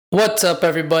What's up,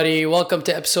 everybody? Welcome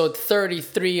to episode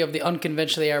 33 of the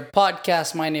Unconventionally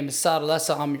podcast. My name is Saad,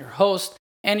 Alessa. I'm your host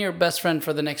and your best friend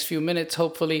for the next few minutes,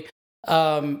 hopefully.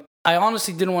 I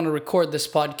honestly didn't want to record this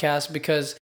podcast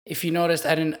because if you noticed,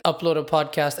 I didn't upload a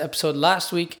podcast episode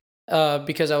last week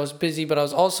because I was busy, but I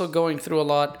was also going through a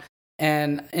lot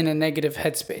and in a negative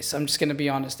headspace. I'm just going to be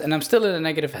honest. And I'm still in a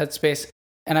negative headspace.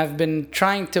 And I've been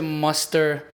trying to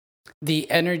muster the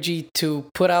energy to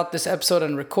put out this episode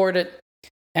and record it.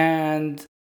 And,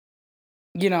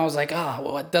 I was like,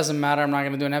 well, it doesn't matter. I'm not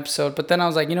going to do an episode. But then I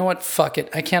was like, you know what? Fuck it.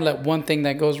 I can't let one thing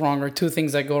that goes wrong or two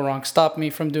things that go wrong stop me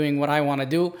from doing what I want to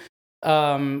do,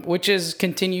 which is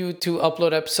continue to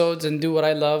upload episodes and do what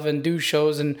I love and do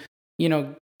shows and,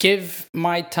 give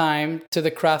my time to the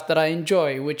craft that I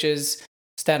enjoy, which is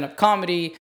stand-up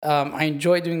comedy. I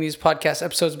enjoy doing these podcast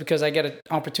episodes because I get an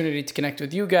opportunity to connect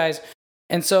with you guys.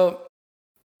 And so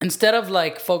instead of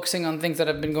like focusing on things that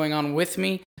have been going on with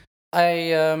me,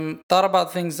 I thought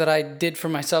about things that I did for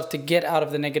myself to get out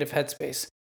of the negative headspace.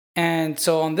 And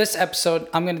so on this episode,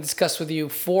 I'm going to discuss with you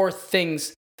 4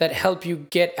 things that help you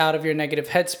get out of your negative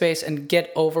headspace and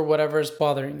get over whatever is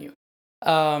bothering you.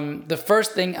 The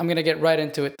first thing, I'm going to get right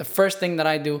into it. The first thing that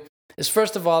I do is,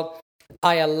 first of all,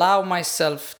 I allow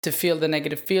myself to feel the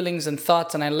negative feelings and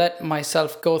thoughts, and I let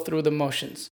myself go through the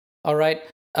motions. All right.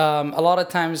 A lot of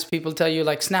times people tell you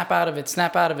like, snap out of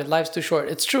it, life's too short.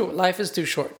 It's true, life is too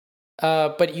short.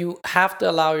 But you have to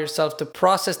allow yourself to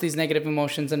process these negative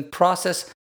emotions and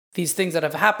process these things that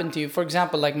have happened to you. For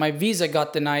example, like my visa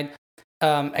got denied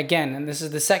again, and this is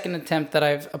the second attempt that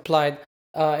I've applied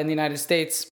in the United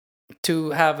States to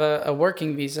have a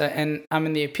working visa, and I'm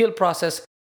in the appeal process,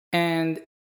 and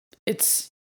it's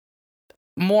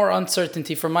more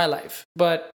uncertainty for my life.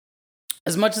 But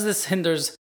as much as this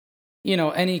hinders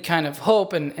any kind of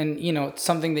hope and it's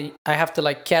something that I have to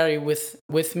like carry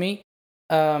with me,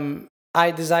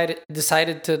 I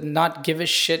decided to not give a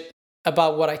shit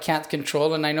about what I can't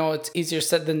control. And I know it's easier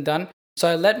said than done, so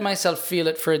I let myself feel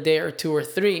it for a day or 2 or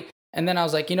 3, and then I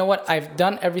was like, you know what, I've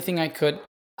done everything I could.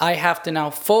 I have to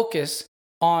now focus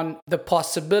on the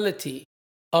possibility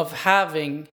of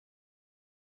having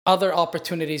other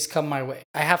opportunities come my way.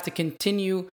 I have to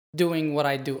continue doing what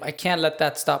I do. I can't let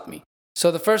that stop me. So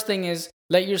the first thing is,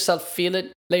 let yourself feel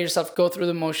it, let yourself go through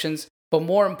the motions, but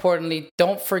more importantly,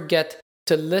 don't forget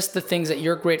to list the things that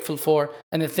you're grateful for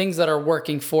and the things that are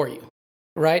working for you,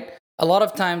 right? A lot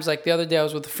of times, like the other day I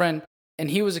was with a friend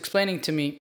and he was explaining to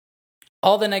me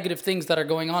all the negative things that are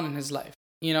going on in his life,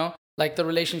 like the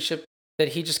relationship that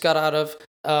he just got out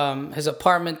of, his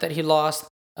apartment that he lost,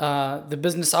 the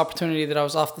business opportunity that I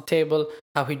was off the table,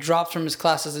 how he dropped from his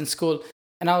classes in school.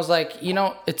 And I was like,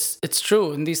 it's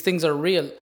true, and these things are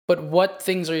real. But what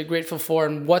things are you grateful for,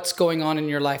 and what's going on in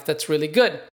your life that's really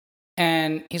good?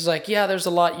 And he's like, yeah, there's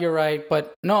a lot, you're right.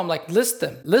 But no, I'm like, list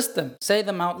them, say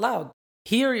them out loud.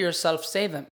 Hear yourself say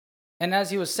them. And as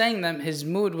he was saying them, his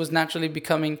mood was naturally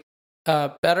becoming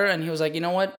better. And he was like, you know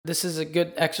what? This is a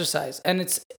good exercise. And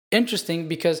it's interesting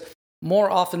because more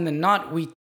often than not, we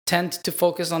tend to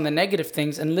focus on the negative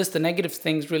things and list the negative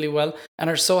things really well and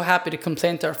are so happy to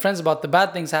complain to our friends about the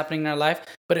bad things happening in our life,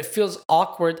 but it feels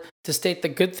awkward to state the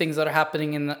good things that are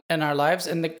happening in our lives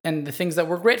and the things that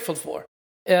we're grateful for.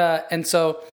 And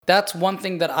so that's one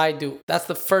thing that I do. That's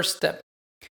the first step.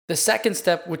 The second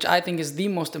step, which I think is the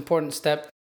most important step,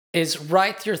 is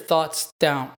write your thoughts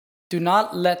down. Do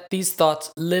not let these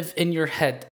thoughts live in your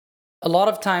head. A lot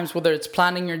of times, whether it's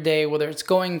planning your day, whether it's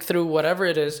going through whatever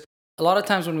it is, a lot of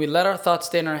times when we let our thoughts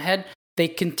stay in our head, they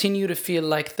continue to feel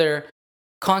like they're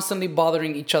constantly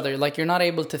bothering each other, like you're not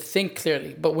able to think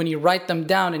clearly. But when you write them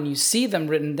down and you see them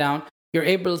written down, you're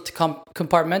able to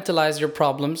compartmentalize your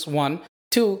problems, 1.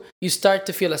 2, you start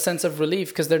to feel a sense of relief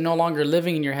because they're no longer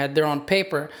living in your head, they're on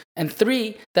paper. And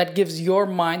 3, that gives your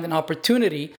mind an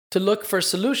opportunity to look for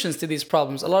solutions to these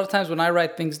problems. A lot of times when I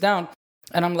write things down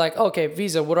and I'm like, okay,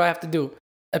 visa, what do I have to do?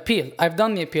 Appeal. I've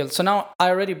done the appeal. So now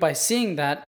by seeing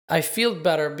that, I feel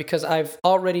better because I've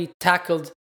already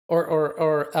tackled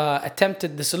or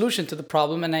attempted the solution to the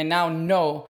problem, and I now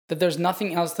know that there's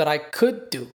nothing else that I could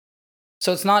do.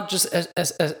 So it's not just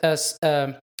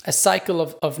a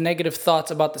cycle of negative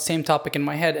thoughts about the same topic in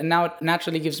my head, and now it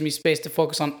naturally gives me space to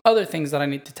focus on other things that I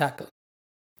need to tackle.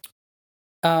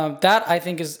 That I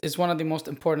think is one of the most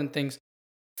important things.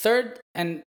 Third,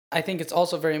 and I think it's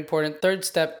also very important, third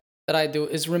step that I do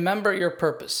is remember your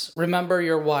purpose, remember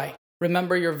your why.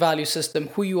 Remember your value system,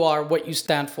 who you are, what you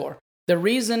stand for. The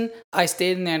reason I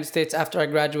stayed in the United States after I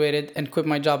graduated and quit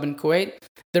my job in Kuwait,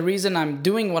 the reason I'm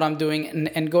doing what I'm doing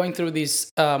and going through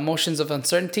these motions of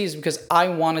uncertainty is because I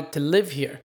wanted to live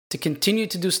here, to continue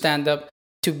to do stand-up,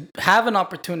 to have an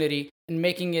opportunity in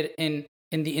making it in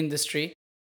the industry,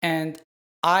 and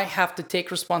I have to take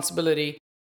responsibility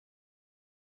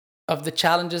of the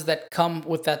challenges that come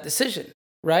with that decision,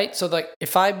 right? So, like,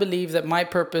 if I believe that my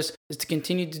purpose is to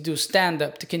continue to do stand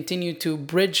up, to continue to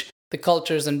bridge the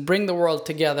cultures and bring the world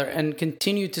together and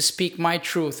continue to speak my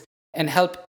truth and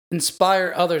help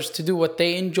inspire others to do what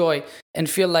they enjoy and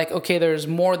feel like, okay, there's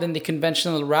more than the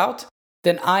conventional route,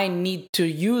 then I need to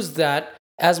use that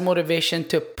as motivation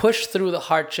to push through the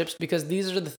hardships, because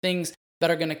these are the things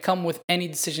that are going to come with any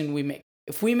decision we make.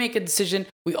 If we make a decision,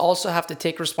 we also have to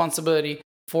take responsibility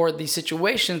for the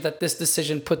situations that this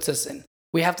decision puts us in.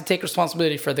 We have to take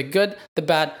responsibility for the good, the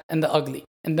bad, and the ugly.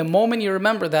 And the moment you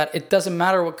remember that, it doesn't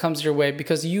matter what comes your way,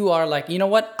 because you are like, you know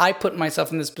what? I put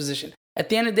myself in this position. At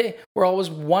the end of the day, we're always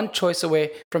one choice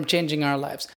away from changing our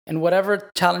lives. And whatever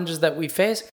challenges that we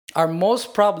face are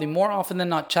most probably, more often than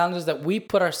not, challenges that we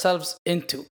put ourselves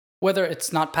into. Whether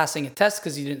it's not passing a test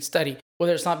because you didn't study,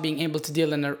 whether it's not being able to deal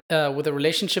with a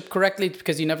relationship correctly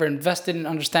because you never invested in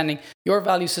understanding your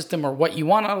value system or what you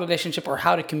want out of a relationship or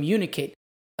how to communicate,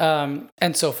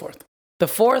 and so forth. The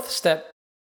fourth step,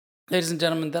 ladies and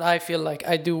gentlemen, that I feel like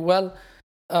I do well,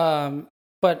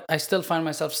 but I still find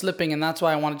myself slipping, and that's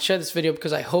why I wanted to share this video,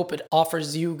 because I hope it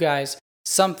offers you guys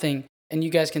something and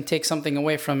you guys can take something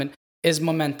away from it, is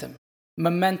momentum.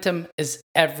 Momentum is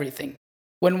everything.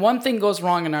 When one thing goes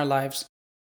wrong in our lives,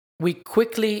 we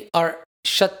quickly are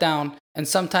shut down and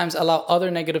sometimes allow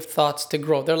other negative thoughts to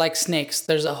grow. They're like snakes.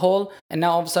 There's a hole, and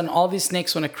now all of a sudden all these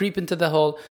snakes want to creep into the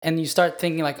hole, and you start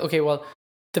thinking like, okay, well,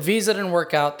 the visa didn't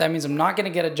work out. That means I'm not going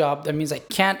to get a job. That means I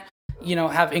can't,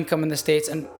 have income in the States.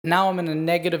 And now I'm in a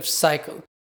negative cycle.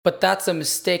 But that's a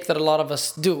mistake that a lot of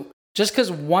us do. Just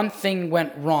because one thing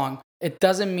went wrong, it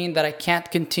doesn't mean that I can't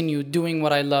continue doing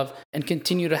what I love and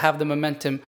continue to have the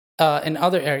momentum in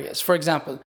other areas. For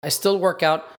example, I still work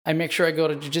out. I make sure I go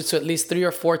to jiu-jitsu at least 3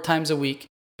 or 4 times a week,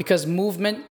 because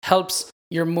movement helps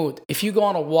your mood. If you go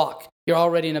on a walk, you're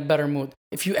already in a better mood.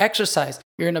 If you exercise,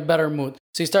 you're in a better mood.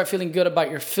 So you start feeling good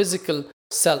about your physical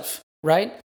self,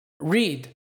 right? Read,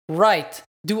 write,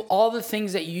 do all the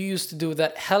things that you used to do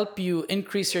that help you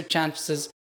increase your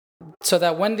chances, so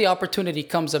that when the opportunity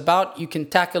comes about, you can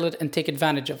tackle it and take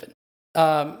advantage of it.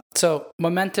 So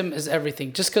momentum is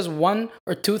everything. Just because 1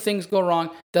 or 2 things go wrong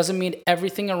doesn't mean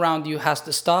everything around you has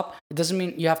to stop. It doesn't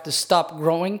mean you have to stop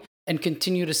growing and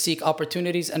continue to seek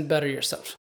opportunities and better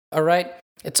yourself. All right?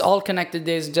 It's all connected,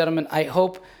 ladies and gentlemen. I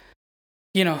hope,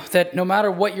 that no matter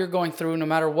what you're going through, no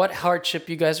matter what hardship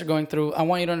you guys are going through, I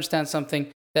want you to understand something,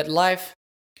 that life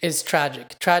is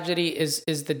tragic. Tragedy is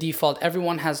the default.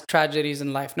 Everyone has tragedies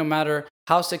in life. No matter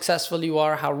how successful you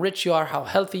are, how rich you are, how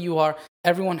healthy you are,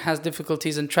 everyone has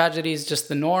difficulties, and tragedy is just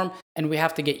the norm. And we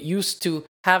have to get used to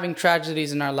having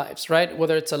tragedies in our lives, right?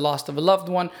 Whether it's a loss of a loved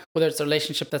one, whether it's a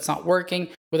relationship that's not working,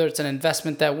 whether it's an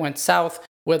investment that went south,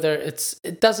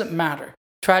 it doesn't matter.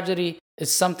 Tragedy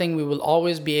is something we will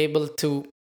always be able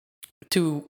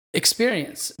to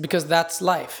experience, because that's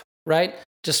life, right?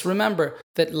 Just remember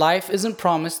that life isn't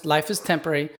promised, life is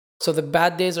temporary, so the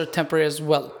bad days are temporary as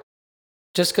well.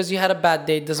 Just because you had a bad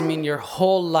day doesn't mean your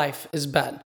whole life is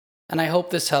bad. And I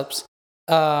hope this helps.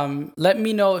 Let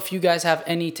me know if you guys have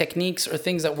any techniques or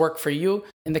things that work for you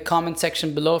in the comment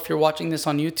section below if you're watching this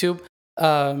on YouTube.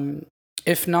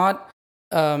 If not,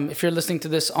 if you're listening to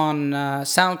this on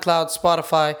SoundCloud,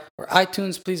 Spotify, or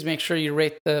iTunes, please make sure you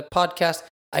rate the podcast.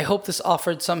 I hope this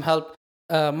offered some help.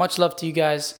 Much love to you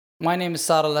guys. My name is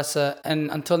Saad, Alessa,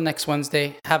 and until next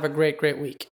Wednesday, have a great, great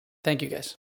week. Thank you,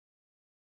 guys.